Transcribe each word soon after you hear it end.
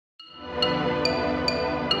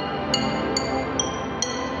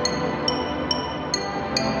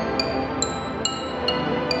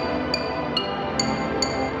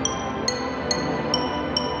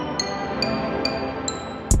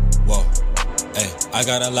I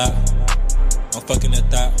got a lot. I'm fucking at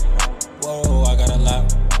that. Whoa, I got a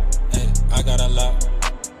lot. Hey, I got a lot.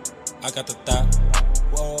 I got the thought.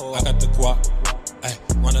 Whoa, I got the guap. Hey,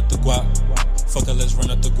 run up the guap. Fuck it, let's run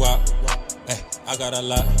up the guap. Hey, I got a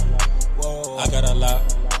lot. Whoa, I got a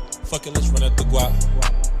lot. Fuck it, let's run up the guap.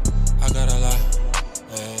 I got a lot.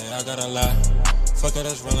 Hey, I got a lot. Fuck it,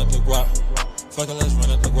 let's run up the guap. Fuck it, let's run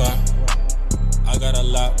up the guap. I got a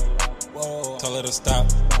lot. Whoa, tell her to stop.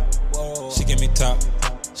 Whoa, she give me top.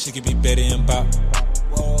 She give me Betty and Bop.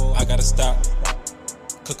 Whoa, I gotta stop.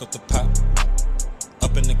 Cook up the pot.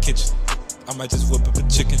 Up in the kitchen. I might just whip up a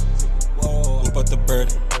chicken. Whoa, whip up the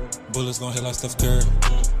bird. Bullets gon' hit like Steph Curry.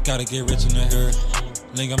 Gotta get rich in the hurry.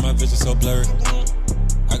 Link on my vision so blurry.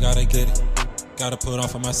 I gotta get it. Gotta put on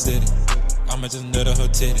for my city. I'ma just nut her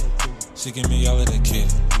titty. She give me all of the kitty.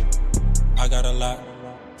 I got a lot.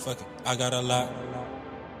 Fuck it. I got a lot.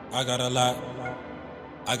 I got a lot.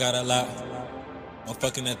 I got a lot. I'm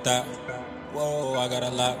fucking at that. Whoa, I got a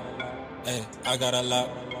lot. Hey, I got a lot.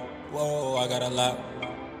 Whoa, I got a lot.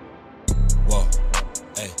 Whoa,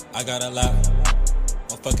 hey, I got a lot.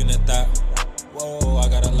 I'm fucking at that. Whoa, I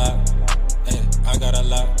got a lot. Hey, I got a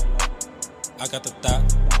lot. I got the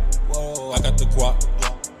thought. Whoa, I got the guap.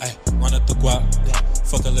 Hey, run up the guap.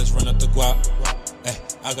 Fuck it, let's run up the guap. Hey,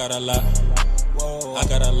 I got a lot. Whoa, I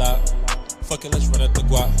got a lot. Fuck it, let's run up the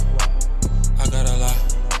guap. I got a lot.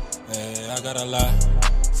 Hey, I got a lot.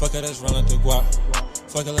 Fuck it, let's run up the guap.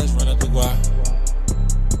 Fuck it, let's run up the guap.